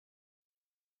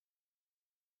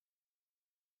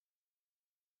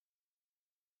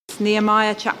to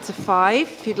Nehemiah chapter 5,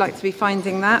 if you'd like to be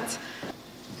finding that.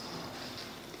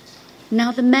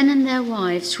 Now the men and their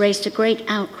wives raised a great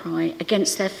outcry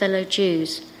against their fellow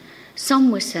Jews. Some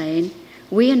were saying,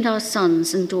 "We and our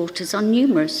sons and daughters are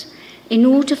numerous. In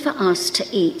order for us to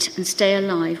eat and stay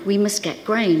alive, we must get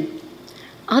grain."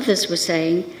 Others were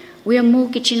saying, "We are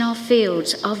mortgaging our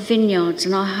fields, our vineyards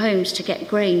and our homes to get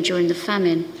grain during the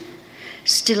famine."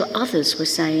 Still others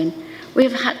were saying, "We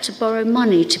have had to borrow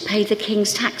money to pay the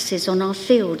king's taxes on our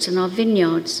fields and our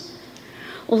vineyards.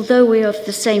 Although we are of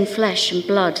the same flesh and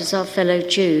blood as our fellow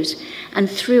Jews, and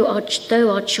though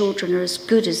our children are as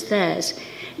good as theirs,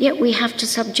 yet we have to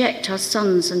subject our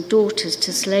sons and daughters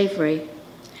to slavery.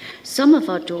 Some of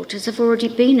our daughters have already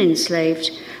been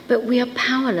enslaved, but we are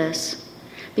powerless,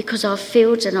 because our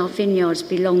fields and our vineyards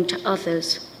belong to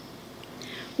others."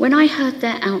 When I heard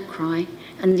their outcry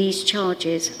and these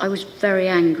charges, I was very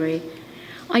angry.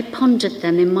 I pondered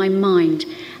them in my mind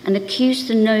and accused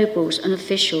the nobles and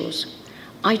officials.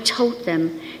 I told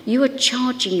them, "You are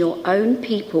charging your own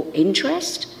people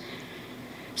interest?"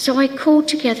 So I called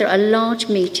together a large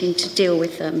meeting to deal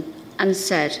with them and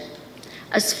said,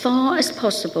 "As far as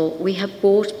possible, we have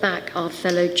bought back our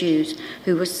fellow Jews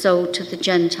who were sold to the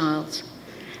Gentiles.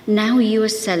 Now you are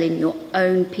selling your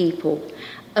own people,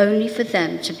 only for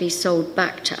them to be sold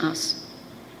back to us."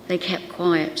 They kept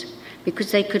quiet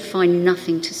because they could find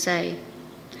nothing to say.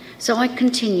 So I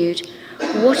continued,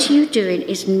 "What you are doing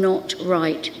is not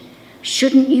right.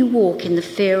 Shouldn't you walk in the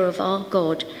fear of our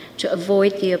God to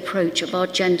avoid the approach of our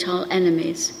Gentile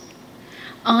enemies?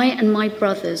 I and my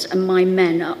brothers and my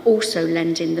men are also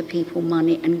lending the people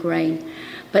money and grain,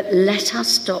 but let us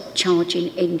stop charging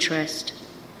interest.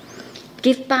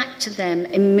 Give back to them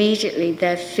immediately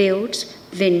their fields,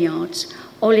 vineyards,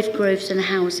 olive groves and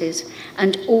houses,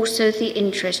 and also the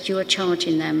interest you are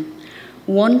charging them,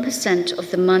 1%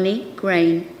 of the money,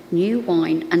 grain, new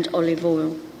wine and olive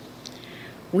oil."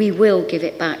 "We will give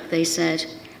it back," they said,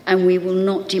 "and we will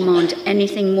not demand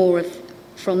anything more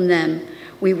from them.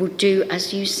 We will do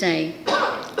as you say."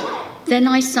 Then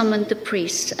I summoned the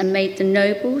priests and made the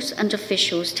nobles and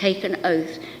officials take an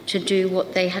oath to do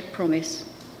what they had promised.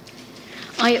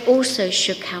 I also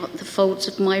shook out the folds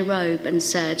of my robe and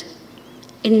said,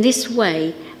 "In this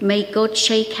way may God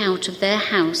shake out of their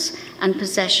house and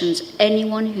possessions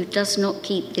anyone who does not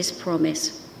keep this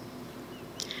promise.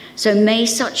 So may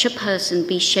such a person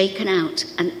be shaken out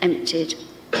and emptied."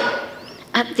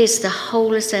 At this the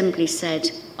whole assembly said,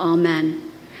 "Amen,"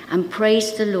 and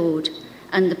praised the Lord,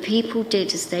 and the people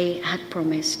did as they had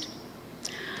promised.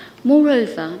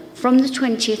 Moreover, from the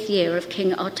 20th year of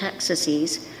King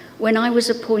Artaxerxes, when I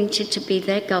was appointed to be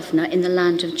their governor in the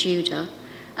land of Judah,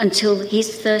 until his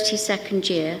 32nd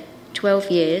year,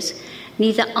 12 years,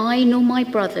 neither I nor my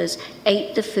brothers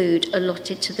ate the food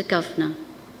allotted to the governor.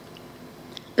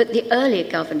 But the earlier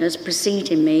governors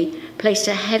preceding me placed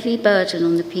a heavy burden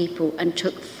on the people and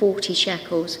took 40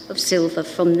 shekels of silver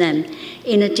from them,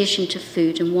 in addition to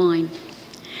food and wine.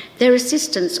 Their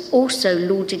assistants also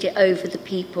lorded it over the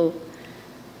people,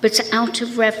 but out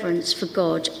of reverence for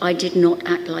God, I did not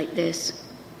act like this.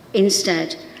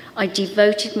 Instead, I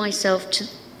devoted myself to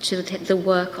the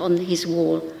work on his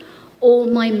wall. All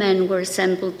my men were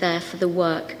assembled there for the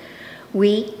work.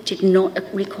 We did not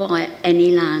require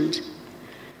any land.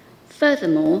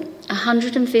 Furthermore,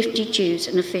 150 Jews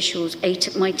and officials ate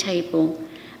at my table,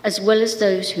 as well as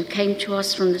those who came to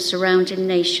us from the surrounding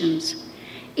nations.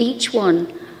 Each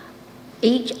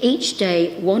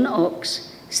day 1 ox,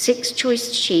 6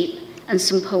 choice sheep and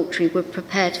some poultry were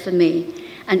prepared for me,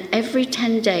 and every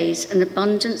 10 days an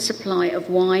abundant supply of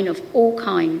wine of all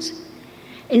kinds.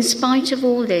 In spite of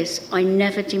all this, I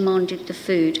never demanded the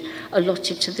food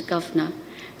allotted to the governor,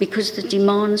 because the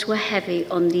demands were heavy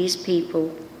on these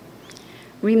people.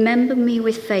 Remember me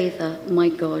with favour, my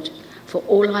God, for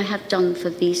all I have done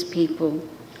for these people.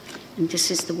 And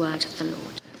this is the word of the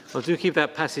Lord. Well, do keep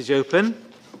that passage open.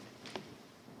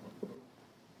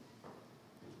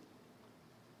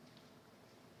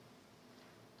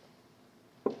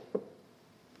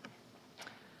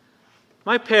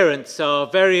 My parents are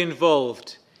very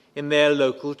involved in their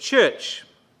local church.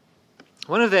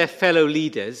 One of their fellow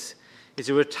leaders is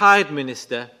a retired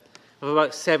minister of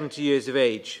about 70 years of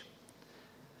age.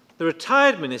 The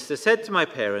retired minister said to my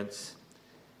parents,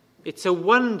 "It's a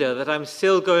wonder that I'm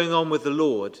still going on with the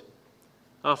Lord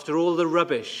after all the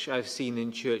rubbish I've seen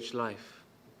in church life."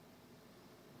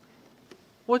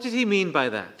 What did he mean by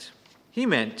that? He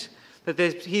meant that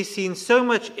he's seen so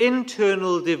much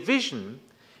internal division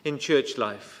in church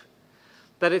life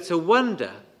that it's a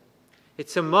wonder,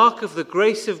 it's a mark of the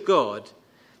grace of God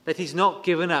that he's not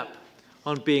given up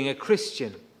on being a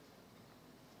Christian.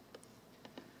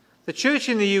 The church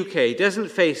in the UK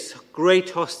doesn't face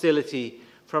great hostility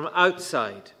from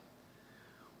outside.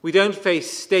 We don't face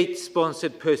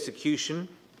state-sponsored persecution.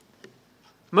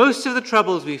 Most of the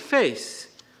troubles we face,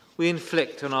 we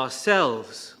inflict on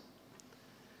ourselves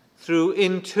through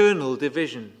internal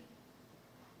division.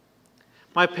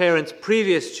 My parents'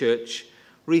 previous church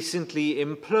recently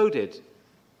imploded.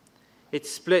 It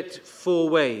split 4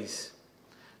 ways.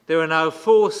 There are now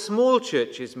 4 small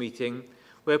churches meeting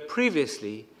where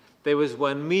previously there was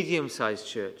 1 medium-sized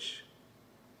church.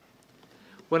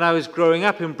 When I was growing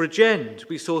up in Bridgend,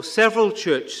 we saw several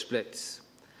church splits.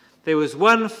 There was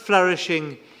 1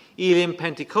 flourishing Elim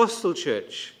Pentecostal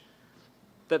church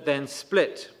that then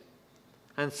split,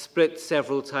 and split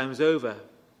several times over.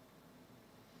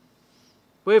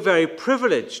 We're very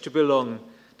privileged to belong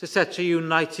to such a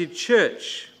united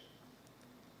church.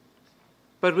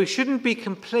 But we shouldn't be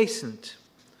complacent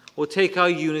or take our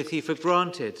unity for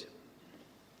granted.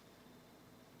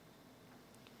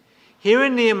 Here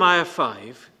in Nehemiah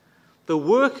 5, the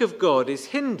work of God is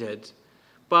hindered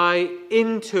by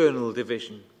internal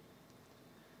division,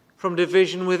 from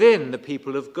division within the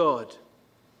people of God.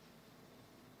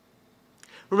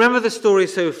 Remember the story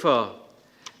so far.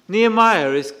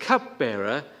 Nehemiah is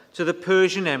cupbearer to the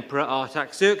Persian Emperor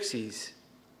Artaxerxes.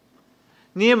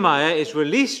 Nehemiah is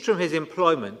released from his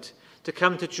employment to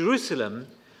come to Jerusalem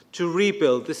to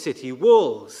rebuild the city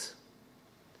walls.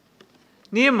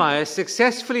 Nehemiah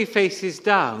successfully faces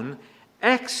down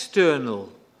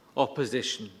external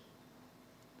opposition.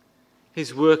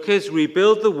 His workers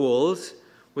rebuild the walls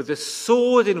with a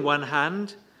sword in one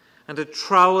hand and a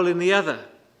trowel in the other.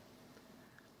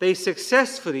 They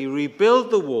successfully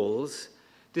rebuild the walls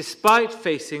despite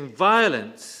facing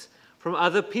violence from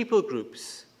other people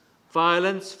groups,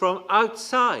 violence from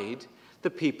outside the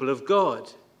people of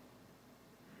God.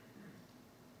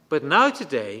 But now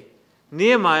today,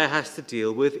 Nehemiah has to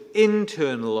deal with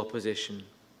internal opposition,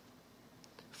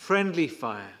 friendly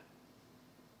fire.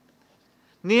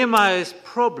 Nehemiah's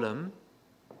problem,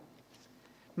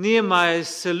 Nehemiah's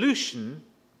solution,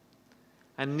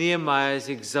 and Nehemiah's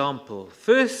example.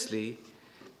 Firstly,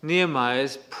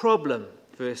 Nehemiah's problem,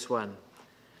 verse 1.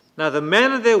 Now the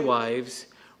men and their wives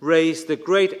raised the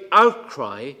great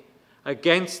outcry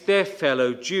against their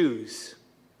fellow Jews.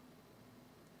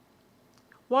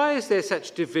 Why is there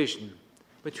such division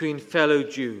between fellow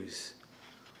Jews?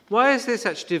 Why is there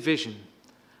such division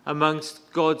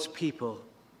amongst God's people?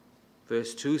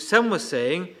 Verse 2, some were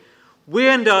saying, "We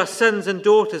and our sons and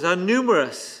daughters are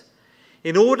numerous.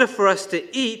 In order for us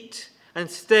to eat and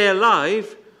stay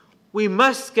alive, we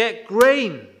must get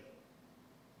grain."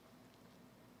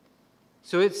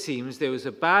 So it seems there was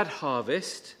a bad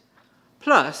harvest,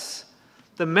 plus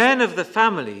the men of the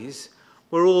families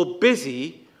were all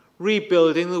busy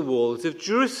rebuilding the walls of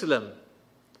Jerusalem,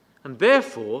 and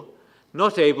therefore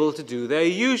not able to do their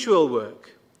usual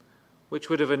work, which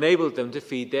would have enabled them to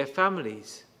feed their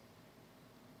families.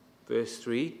 Verse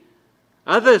 3,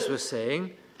 others were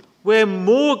saying, "We're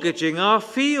mortgaging our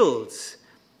fields,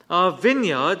 our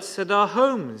vineyards and our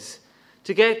homes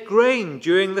to get grain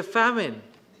during the famine."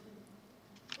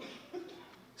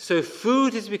 So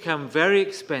food has become very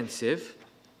expensive.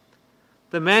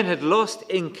 The men had lost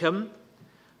income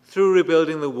through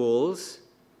rebuilding the walls.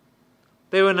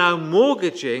 They were now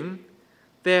mortgaging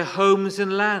their homes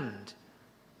and land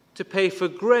to pay for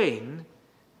grain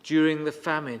during the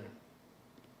famine.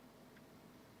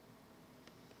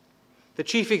 The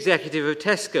chief executive of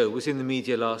Tesco was in the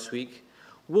media last week,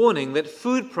 warning that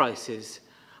food prices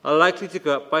are likely to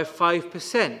go up by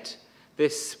 5%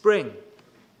 this spring.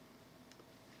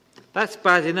 That's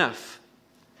bad enough,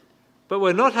 but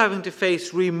we're not having to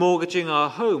face remortgaging our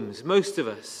homes, most of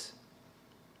us.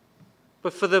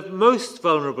 But for the most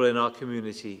vulnerable in our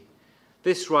community,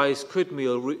 this rise could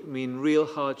mean real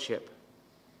hardship.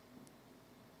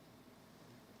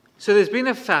 So there's been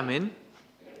a famine.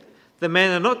 The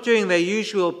men are not doing their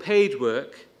usual paid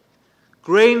work.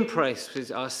 Grain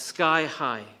prices are sky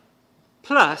high.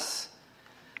 Plus,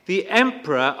 the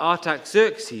Emperor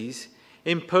Artaxerxes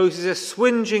imposes a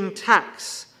swingeing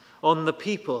tax on the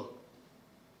people.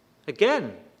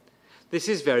 Again, this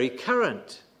is very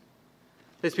current.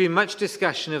 There's been much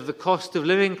discussion of the cost of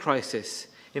living crisis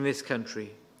in this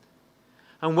country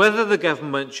and whether the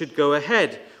government should go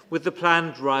ahead with the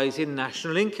planned rise in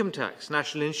national income tax,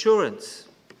 national insurance.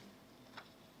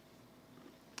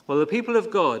 Well, the people of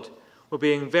God were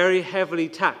being very heavily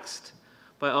taxed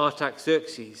by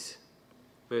Artaxerxes.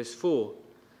 Verse 4.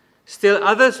 Still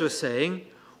others were saying,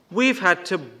 "We've had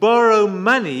to borrow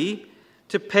money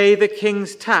to pay the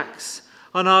king's tax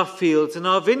on our fields and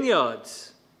our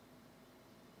vineyards."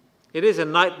 It is a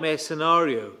nightmare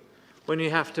scenario when you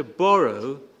have to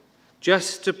borrow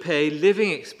just to pay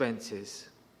living expenses.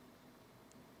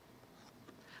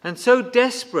 And so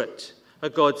desperate are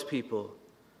God's people.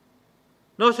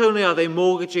 Not only are they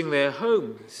mortgaging their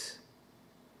homes,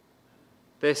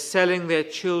 they're selling their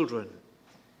children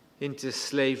into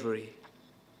slavery.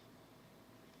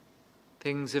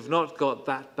 Things have not got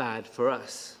that bad for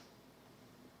us.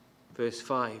 Verse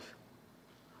 5.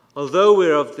 Although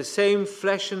we're of the same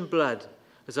flesh and blood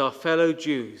as our fellow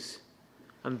Jews,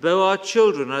 and though our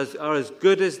children are as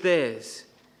good as theirs,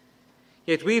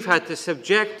 yet we've had to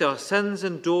subject our sons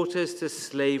and daughters to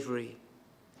slavery.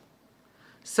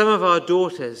 Some of our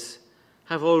daughters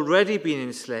have already been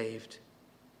enslaved,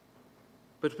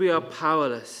 but we are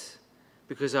powerless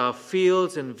because our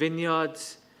fields and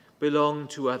vineyards belong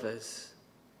to others.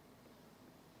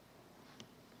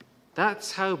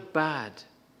 That's how bad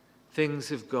things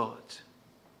have got.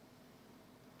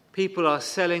 People are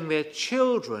selling their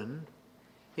children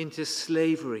into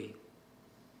slavery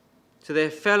to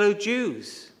their fellow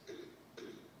Jews.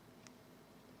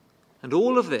 And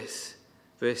all of this,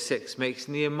 verse 6, makes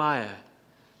Nehemiah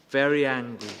very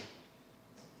angry.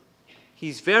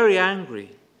 He's very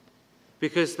angry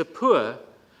because the poor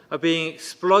are being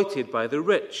exploited by the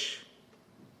rich.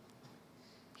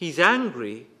 He's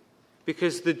angry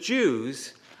because the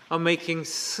Jews are making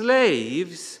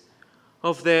slaves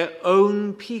of their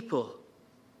own people.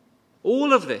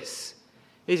 All of this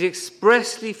is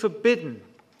expressly forbidden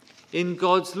in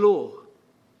God's law.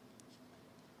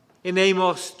 In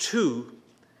Amos 2,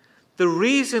 the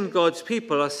reason God's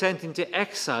people are sent into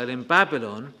exile in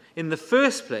Babylon in the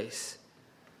first place,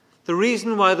 the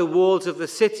reason why the walls of the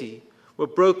city were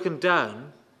broken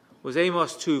down, was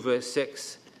Amos 2 verse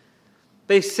 6.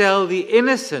 They sell the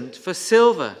innocent for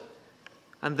silver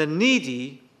and the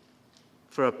needy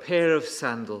for a pair of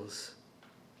sandals.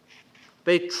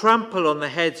 They trample on the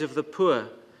heads of the poor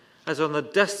as on the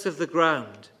dust of the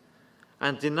ground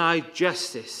and deny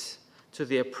justice to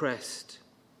the oppressed.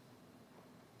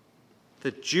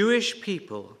 The Jewish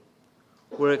people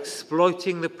were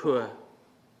exploiting the poor.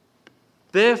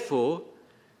 Therefore,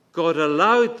 God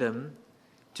allowed them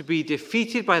to be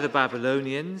defeated by the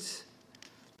Babylonians.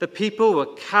 The people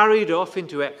were carried off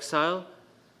into exile,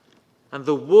 and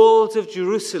the walls of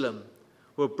Jerusalem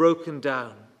were broken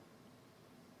down.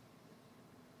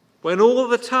 When all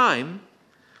the time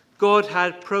God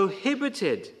had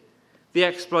prohibited the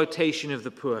exploitation of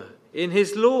the poor in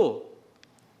his law.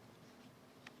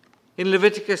 In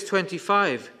Leviticus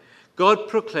 25, God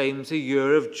proclaims a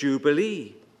year of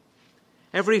Jubilee,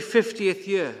 every 50th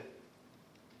year.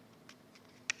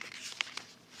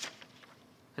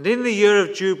 And in the year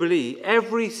of Jubilee,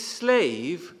 every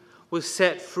slave was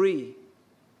set free.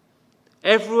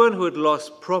 Everyone who had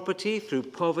lost property through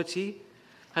poverty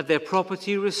had their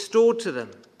property restored to them.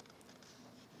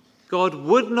 God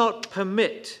would not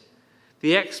permit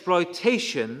the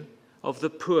exploitation of the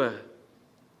poor.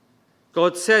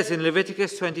 God says in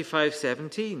Leviticus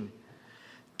 25:17,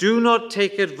 "Do not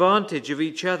take advantage of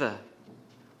each other,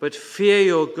 but fear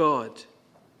your God."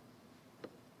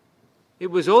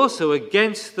 It was also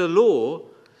against the law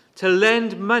to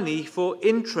lend money for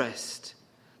interest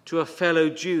to a fellow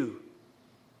Jew.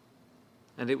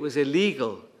 And it was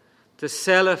illegal to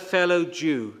sell a fellow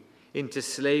Jew into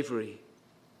slavery.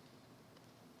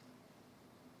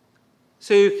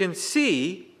 So you can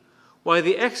see why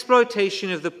the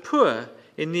exploitation of the poor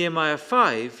in Nehemiah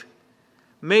 5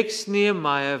 makes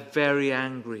Nehemiah very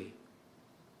angry.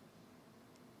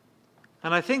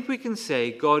 And I think we can say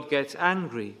God gets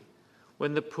angry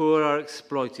when the poor are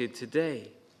exploited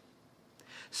today.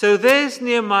 So there's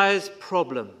Nehemiah's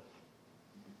problem.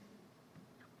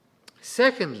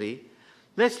 Secondly,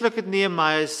 let's look at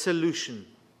Nehemiah's solution.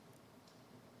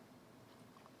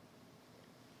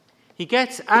 He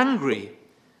gets angry,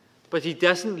 but he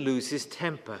doesn't lose his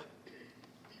temper.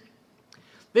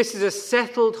 This is a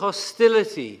settled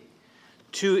hostility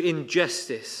to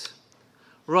injustice,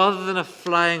 rather than a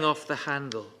flying off the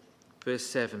handle. Verse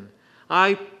 7,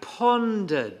 I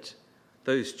pondered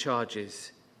those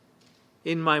charges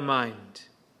in my mind.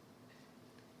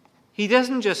 He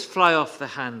doesn't just fly off the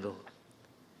handle.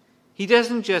 He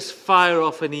doesn't just fire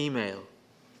off an email.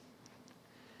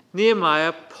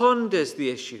 Nehemiah ponders the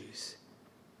issues.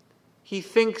 He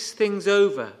thinks things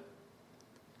over.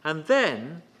 And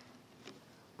then,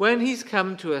 when he's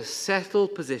come to a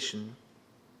settled position,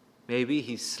 maybe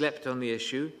he's slept on the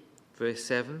issue, verse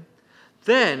 7,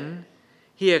 then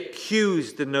he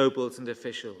accused the nobles and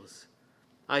officials.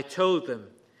 I told them,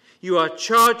 you are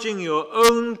charging your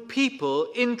own people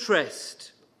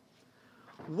interest.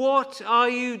 What are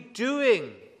you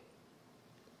doing?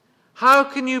 How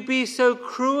can you be so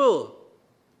cruel?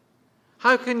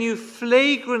 How can you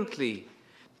flagrantly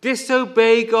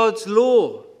disobey God's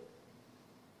law?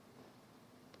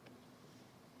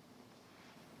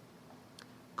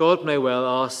 God may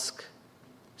well ask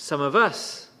some of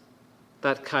us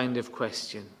that kind of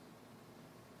question.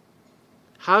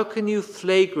 How can you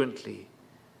flagrantly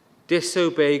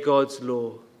disobey God's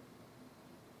law?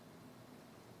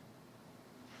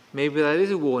 Maybe that is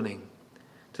a warning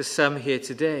to some here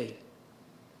today.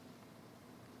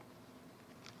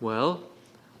 Well,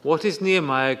 what is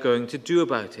Nehemiah going to do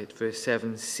about it? Verse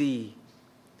 7c.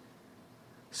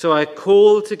 So I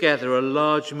called together a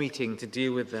large meeting to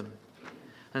deal with them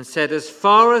and said, as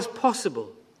far as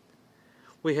possible,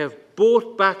 we have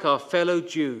bought back our fellow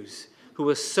Jews who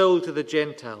were sold to the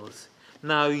Gentiles.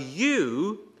 Now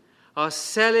you are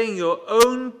selling your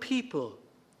own people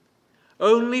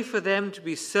only for them to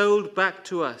be sold back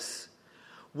to us.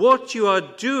 What you are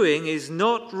doing is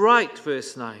not right,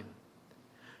 verse 9.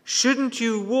 Shouldn't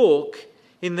you walk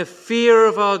in the fear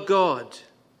of our God?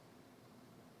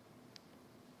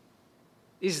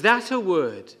 Is that a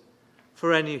word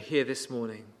for any here this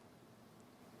morning?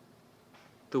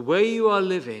 The way you are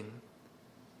living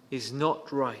is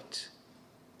not right.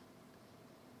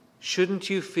 Shouldn't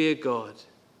you fear God?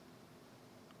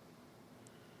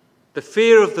 The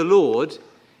fear of the Lord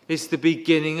is the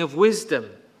beginning of wisdom,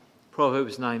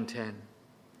 Proverbs 9:10.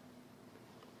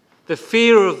 The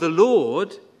fear of the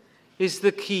Lord is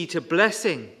the key to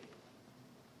blessing.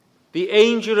 The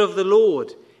angel of the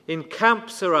Lord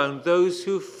encamps around those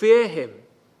who fear him,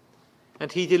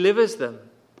 and he delivers them.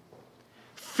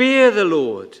 Fear the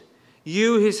Lord,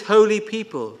 you his holy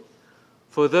people,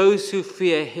 for those who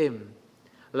fear him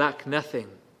lack nothing.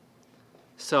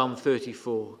 Psalm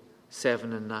 34,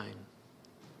 7 and 9.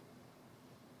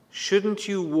 Shouldn't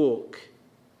you walk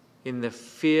in the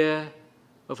fear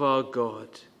of our God?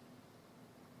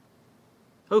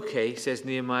 Okay, says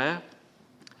Nehemiah,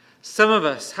 some of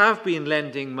us have been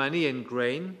lending money and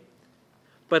grain,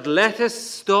 but let us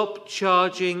stop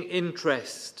charging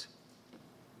interest.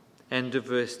 End of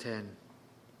verse 10.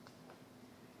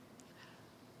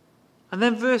 And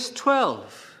then verse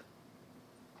 12.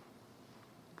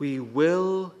 We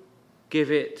will give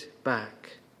it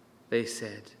back, they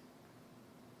said,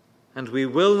 and we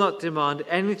will not demand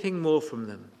anything more from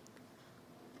them.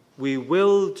 We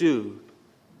will do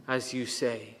as you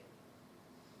say.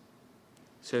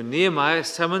 So Nehemiah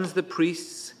summons the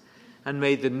priests and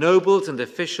made the nobles and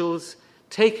officials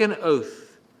take an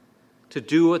oath to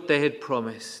do what they had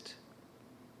promised.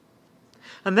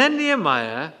 And then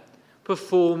Nehemiah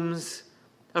performs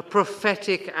a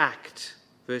prophetic act,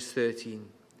 verse 13.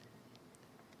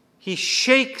 He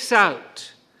shakes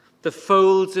out the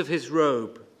folds of his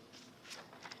robe.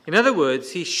 In other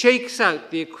words, he shakes out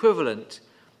the equivalent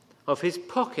of his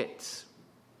pockets.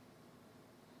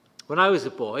 When I was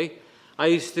a boy, I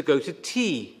used to go to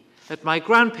tea at my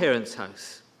grandparents'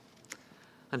 house.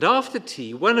 And after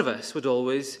tea, one of us would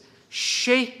always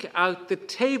shake out the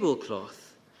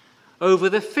tablecloth over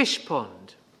the fish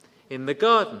pond in the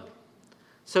garden,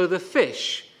 so the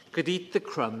fish could eat the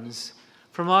crumbs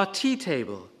from our tea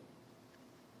table.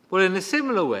 Well, in a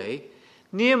similar way,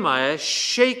 Nehemiah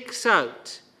shakes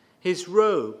out his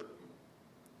robe.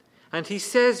 And he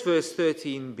says, verse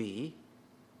 13b,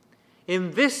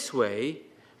 in this way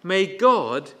may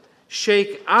God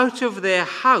shake out of their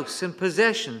house and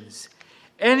possessions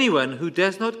anyone who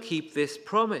does not keep this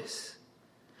promise.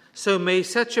 So may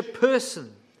such a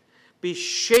person be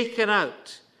shaken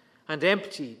out and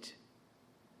emptied.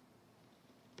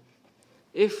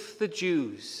 If the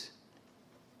Jews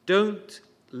don't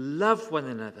love one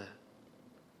another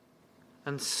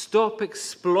and stop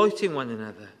exploiting one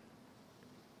another,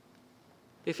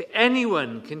 if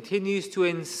anyone continues to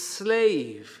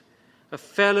enslave a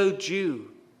fellow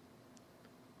Jew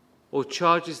or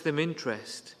charges them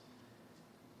interest,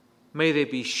 may they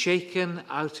be shaken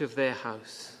out of their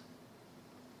house.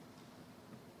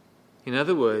 In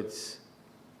other words,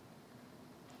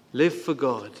 live for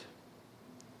God,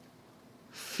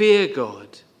 fear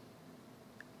God,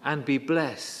 and be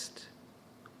blessed,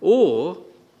 or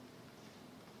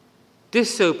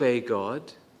disobey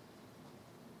God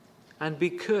and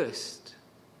be cursed.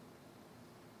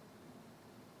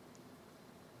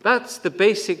 That's the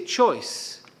basic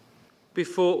choice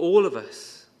before all of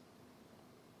us.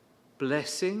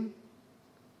 Blessing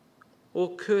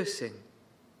or cursing.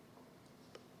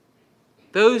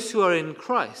 Those who are in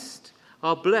Christ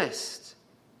are blessed.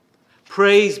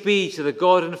 Praise be to the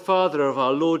God and Father of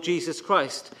our Lord Jesus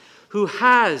Christ, who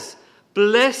has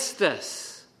blessed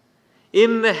us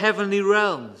in the heavenly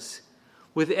realms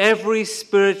with every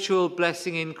spiritual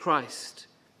blessing in Christ.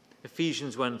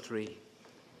 Ephesians 1:3.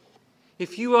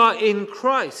 if you are in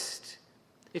Christ,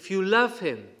 if you love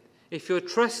him, if you're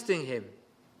trusting him,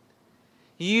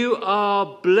 you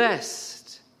are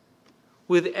blessed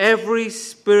with every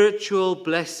spiritual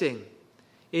blessing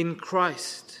in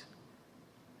Christ.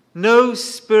 No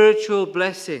spiritual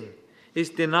blessing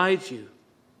is denied you.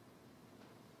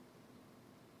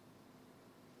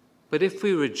 But if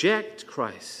we reject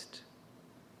Christ,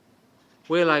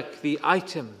 we're like the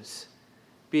items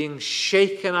being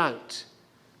shaken out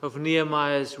of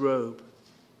Nehemiah's robe.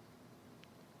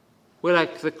 We're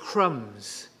like the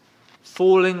crumbs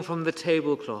falling from the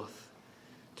tablecloth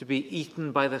to be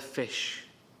eaten by the fish.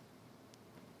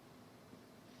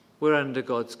 We're under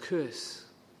God's curse.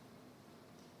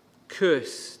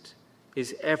 Cursed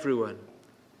is everyone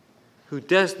who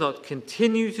does not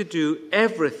continue to do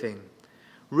everything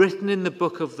written in the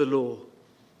book of the law.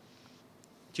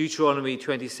 Deuteronomy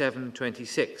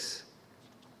 27:26,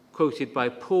 quoted by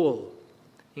Paul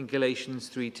in Galatians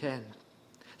 3:10.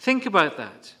 Think about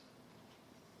that.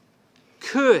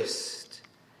 Cursed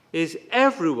is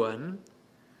everyone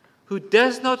who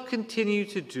does not continue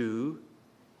to do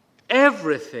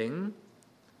everything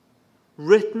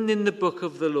written in the book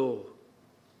of the law.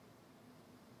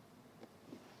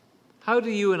 How do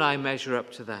you and I measure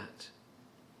up to that?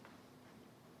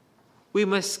 We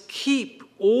must keep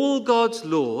all God's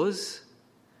laws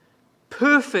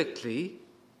perfectly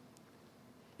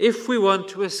if we want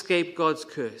to escape God's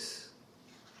curse.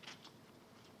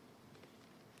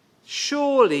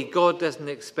 Surely God doesn't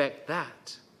expect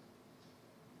that.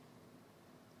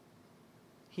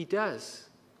 He does.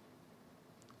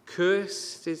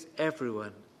 Cursed is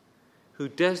everyone who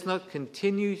does not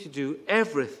continue to do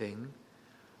everything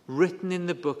written in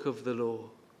the book of the law.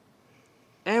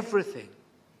 Everything.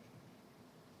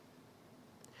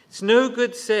 It's no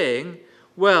good saying,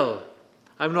 well,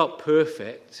 I'm not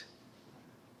perfect,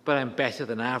 but I'm better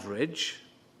than average.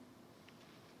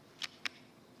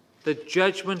 The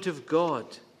judgment of God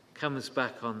comes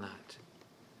back on that.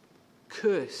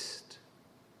 Cursed.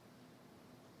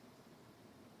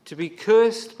 To be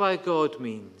cursed by God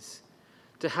means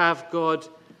to have God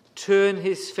turn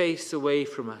his face away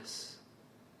from us,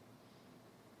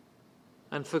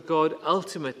 and for God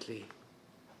ultimately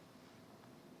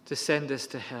to send us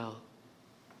to hell.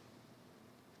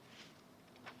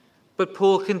 But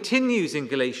Paul continues in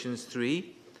Galatians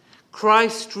 3,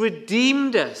 Christ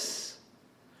redeemed us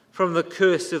from the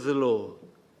curse of the law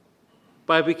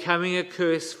by becoming a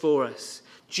curse for us.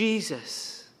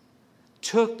 Jesus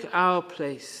took our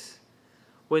place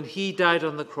when he died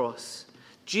on the cross.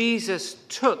 Jesus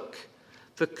took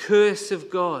the curse of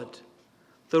God,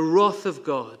 the wrath of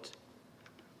God,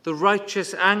 the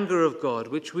righteous anger of God,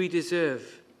 which we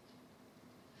deserve.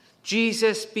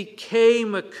 Jesus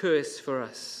became a curse for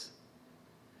us.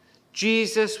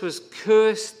 Jesus was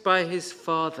cursed by his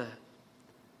Father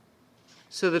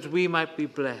so that we might be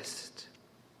blessed.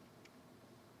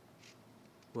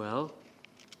 Well,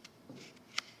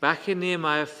 back in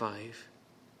Nehemiah 5,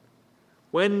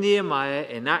 when Nehemiah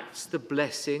enacts the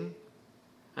blessing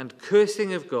and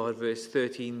cursing of God, verse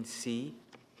 13c,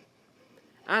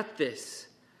 at this,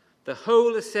 the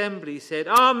whole assembly said,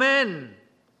 Amen,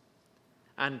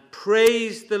 and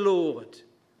praised the Lord.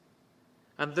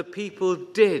 And the people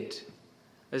did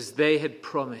as they had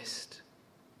promised.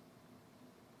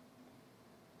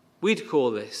 We'd call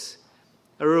this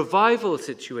a revival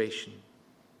situation.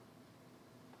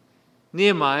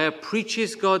 Nehemiah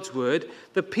preaches God's word.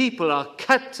 The people are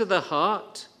cut to the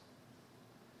heart.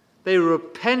 They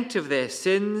repent of their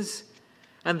sins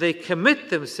and they commit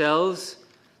themselves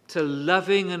to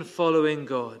loving and following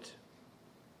God.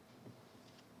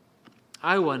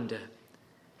 I wonder,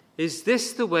 is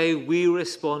this the way we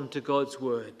respond to God's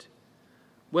word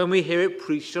when we hear it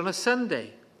preached on a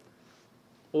Sunday,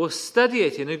 or study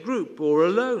it in a group or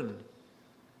alone?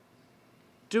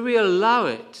 Do we allow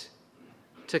it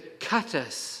to cut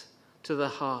us to the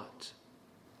heart?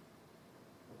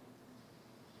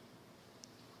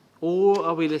 Or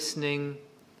are we listening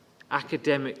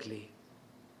academically?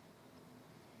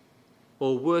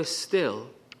 Or worse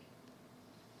still,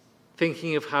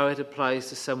 thinking of how it applies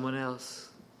to someone else?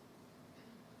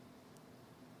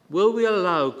 Will we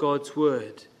allow God's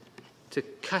word to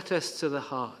cut us to the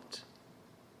heart?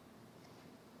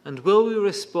 And will we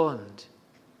respond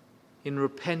in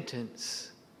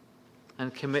repentance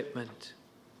and commitment?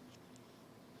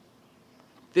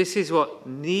 This is what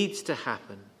needs to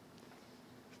happen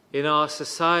in our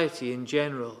society in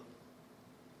general.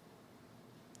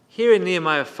 Here in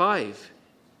Nehemiah 5,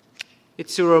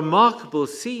 it's a remarkable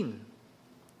scene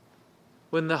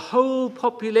when the whole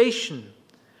population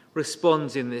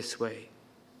responds in this way.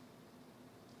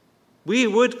 We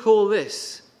would call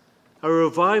this a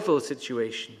revival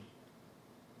situation.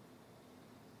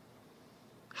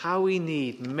 How we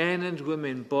need men and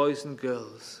women, boys and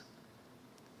girls,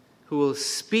 who will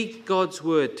speak God's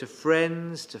word to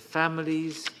friends, to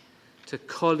families, to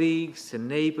colleagues, to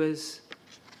neighbours,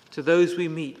 to those we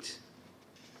meet.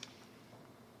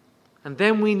 And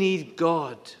then we need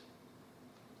God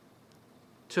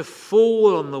to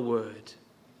fall on the word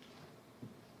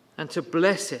and to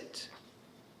bless it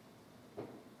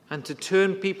and to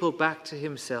turn people back to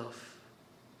himself.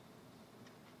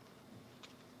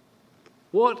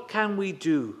 What can we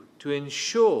do to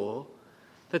ensure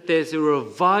that there's a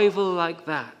revival like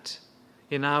that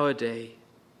in our day?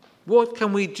 What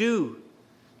can we do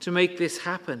to make this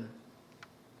happen?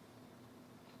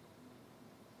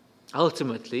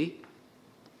 Ultimately,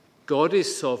 God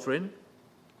is sovereign.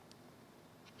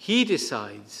 He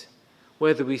decides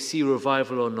whether we see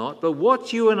revival or not. But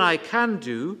what you and I can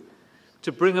do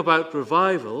to bring about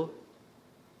revival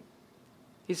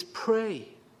is pray.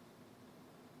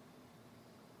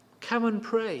 Come and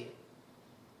pray.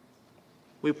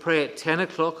 We pray at 10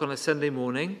 o'clock on a Sunday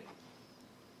morning,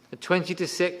 at 20 to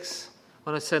 6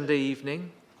 on a Sunday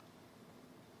evening.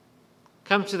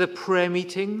 Come to the prayer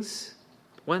meetings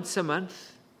once a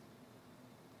month.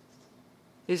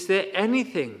 Is there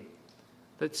anything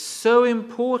that's so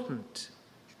important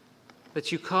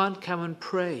that you can't come and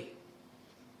pray?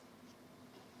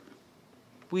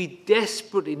 We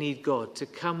desperately need God to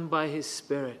come by his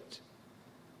Spirit.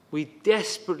 We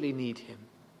desperately need him.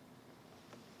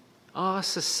 Our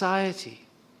society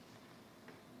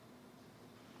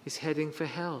is heading for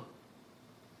hell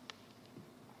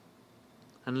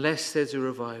unless there's a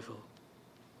revival.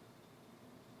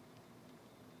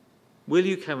 Will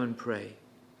you come and pray?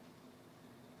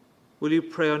 Will you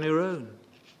pray on your own?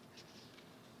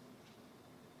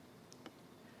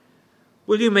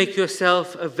 Will you make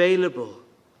yourself available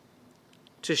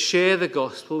to share the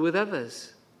gospel with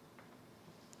others?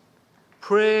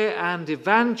 Prayer and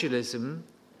evangelism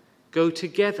go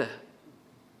together.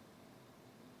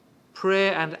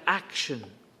 Prayer and action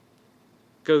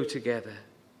go together.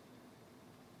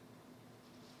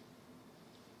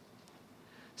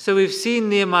 So we've seen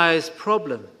Nehemiah's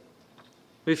problem.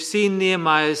 We've seen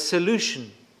Nehemiah's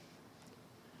solution.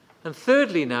 And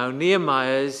thirdly now,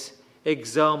 Nehemiah's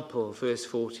example, verse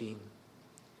 14.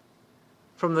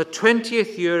 From the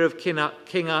 20th year of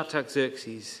King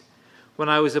Artaxerxes, when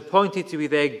I was appointed to be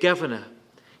their governor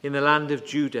in the land of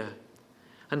Judah,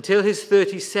 until his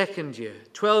 32nd year,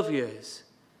 12 years,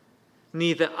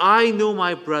 neither I nor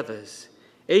my brothers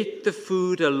ate the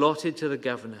food allotted to the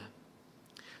governor.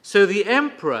 So the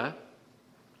emperor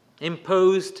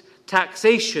imposed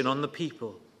taxation on the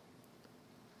people.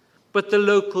 But the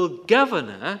local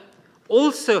governor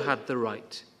also had the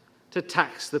right to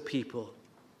tax the people.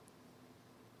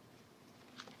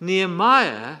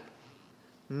 Nehemiah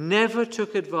never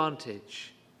took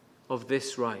advantage of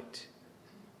this right.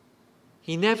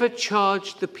 He never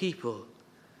charged the people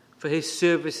for his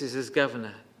services as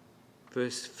governor.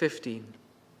 Verse 15.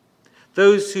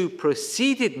 Those who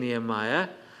preceded Nehemiah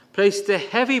placed a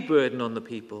heavy burden on the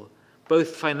people,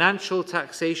 both financial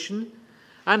taxation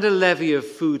and a levy of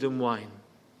food and wine.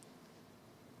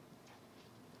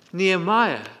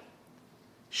 Nehemiah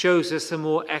shows us a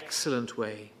more excellent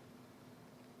way.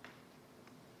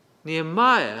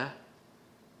 Nehemiah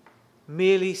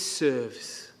merely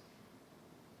serves.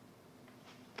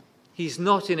 He's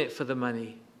not in it for the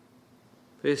money.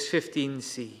 Verse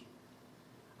 15c.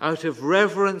 Out of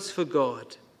reverence for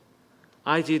God,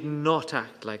 I did not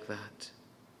act like that.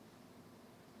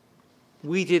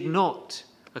 We did not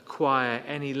acquire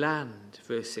any land,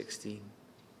 verse 16.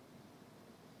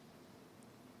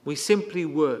 We simply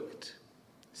worked,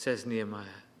 says Nehemiah.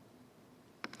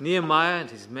 Nehemiah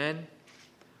and his men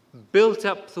built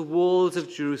up the walls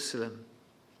of Jerusalem.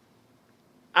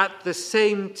 At the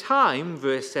same time,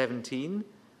 verse 17,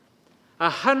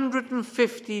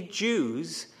 150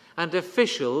 Jews and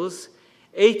officials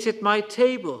ate at my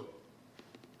table.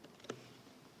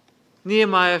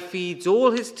 Nehemiah feeds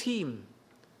all his team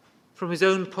from his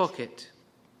own pocket.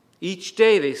 Each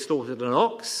day they slaughtered an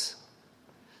ox,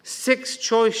 6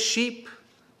 choice sheep,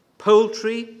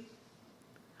 poultry,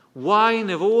 wine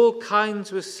of all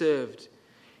kinds was served.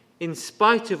 In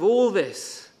spite of all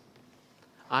this,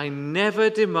 I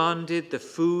never demanded the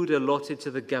food allotted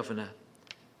to the governor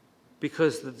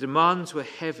because the demands were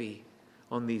heavy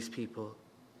on these people.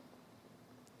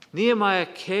 Nehemiah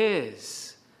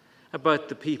cares about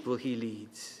the people he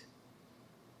leads.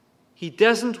 He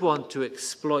doesn't want to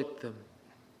exploit them.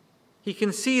 He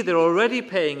can see they're already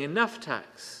paying enough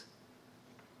tax.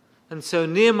 And so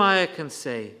Nehemiah can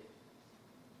say,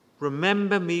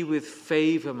 remember me with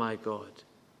favor, my God,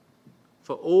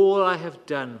 for all I have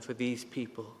done for these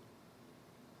people.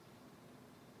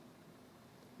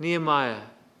 Nehemiah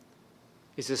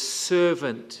is a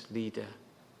servant leader.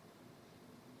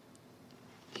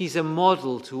 He's a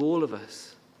model to all of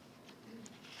us.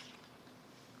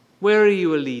 Where are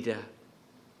you a leader?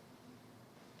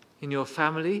 In your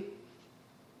family?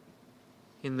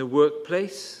 In the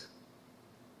workplace?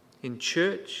 In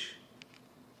church?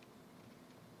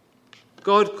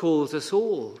 God calls us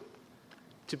all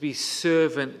to be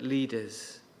servant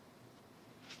leaders,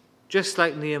 just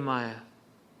like Nehemiah.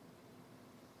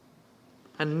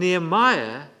 And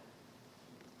Nehemiah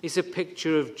is a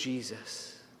picture of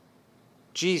Jesus.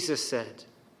 Jesus said,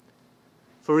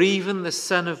 "For even the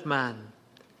Son of Man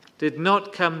did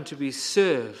not come to be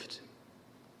served,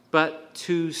 but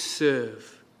to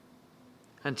serve,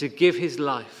 and to give his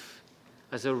life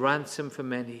as a ransom for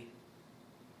many."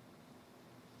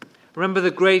 Remember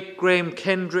the great Graham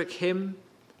Kendrick hymn,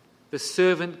 "The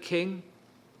Servant King"?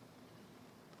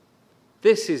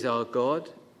 This is our God,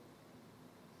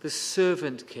 the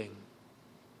Servant King.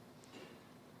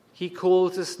 He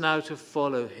calls us now to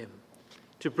follow him,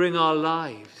 to bring our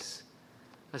lives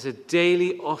as a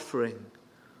daily offering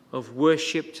of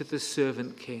worship to the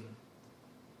Servant King.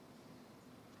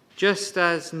 Just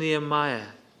as Nehemiah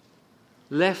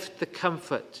left the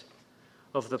comfort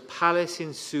of the palace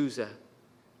in Susa,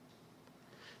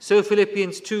 so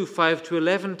Philippians 2,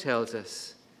 5-11 tells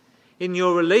us, in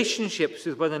your relationships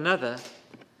with one another,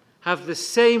 have the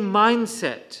same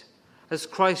mindset as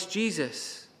Christ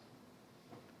Jesus,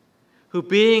 who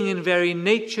being in very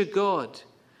nature God,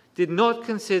 did not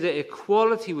consider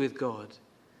equality with God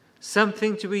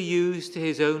something to be used to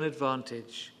his own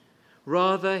advantage.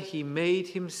 Rather, he made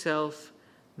himself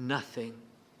nothing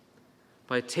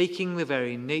by taking the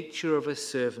very nature of a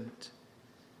servant,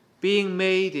 being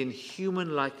made in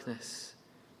human likeness,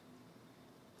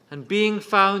 and being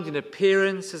found in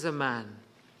appearance as a man,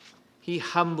 he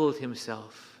humbled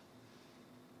himself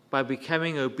by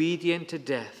becoming obedient to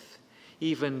death,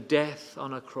 even death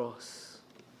on a cross.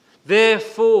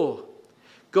 Therefore,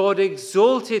 God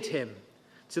exalted him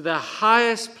to the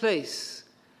highest place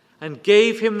and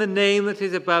gave him the name that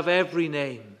is above every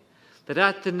name, that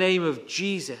at the name of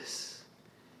Jesus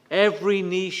every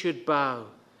knee should bow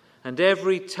and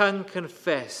every tongue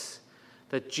confess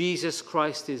that Jesus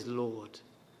Christ is Lord,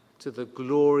 to the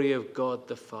glory of God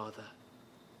the Father.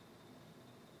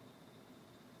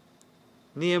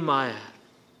 Nehemiah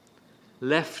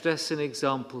left us an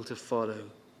example to follow,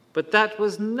 but that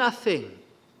was nothing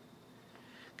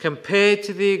compared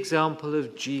to the example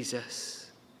of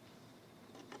Jesus,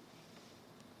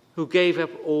 who gave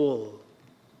up all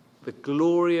the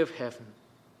glory of heaven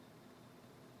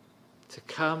to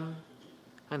come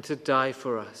and to die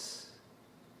for us.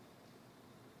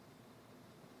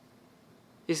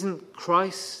 Isn't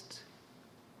Christ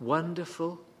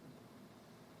wonderful?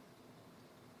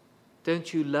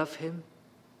 Don't you love him?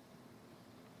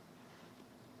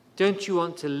 Don't you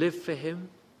want to live for him?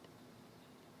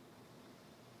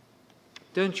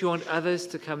 Don't you want others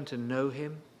to come to know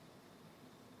him?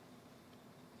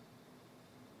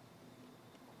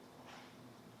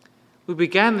 We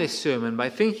began this sermon by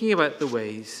thinking about the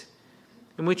ways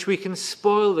in which we can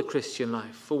spoil the Christian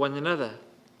life for one another.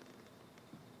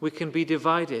 We can be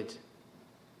divided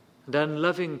and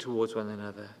unloving towards one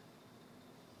another.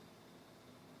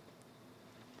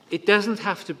 It doesn't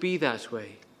have to be that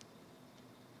way.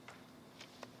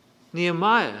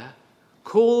 Nehemiah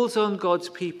calls on God's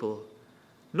people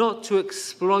not to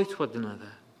exploit one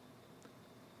another,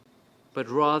 but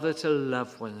rather to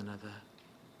love one another.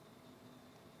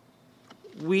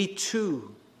 We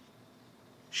too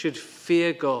should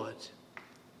fear God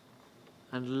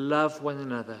and love one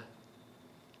another,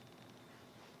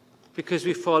 because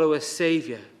we follow a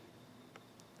Saviour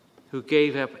who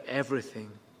gave up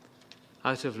everything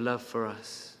out of love for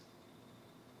us.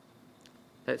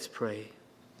 Let's pray.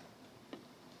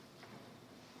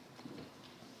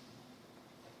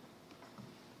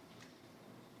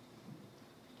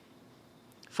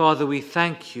 Father, we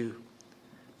thank you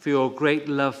for your great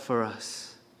love for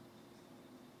us.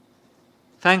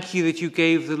 Thank you that you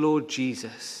gave the Lord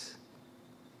Jesus,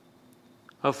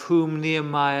 of whom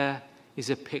Nehemiah is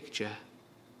a picture.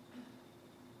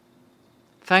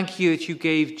 Thank you that you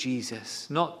gave Jesus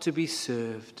not to be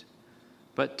served,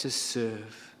 but to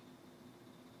serve,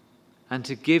 and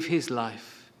to give his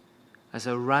life as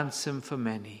a ransom for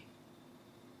many.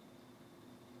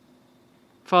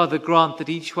 Father, grant that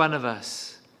each one of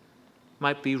us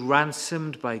might be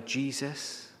ransomed by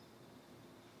Jesus,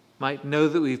 might know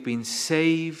that we've been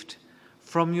saved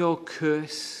from your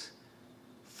curse,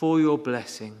 for your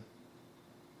blessing.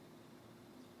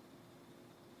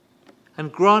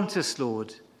 And grant us,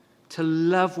 Lord, to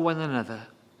love one another,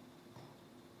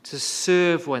 to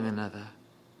serve one another,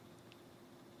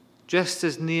 just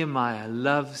as Nehemiah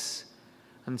loves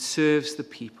and serves the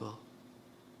people.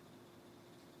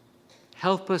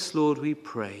 Help us, Lord, we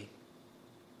pray,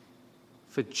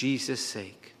 for Jesus'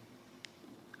 sake.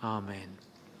 Amen.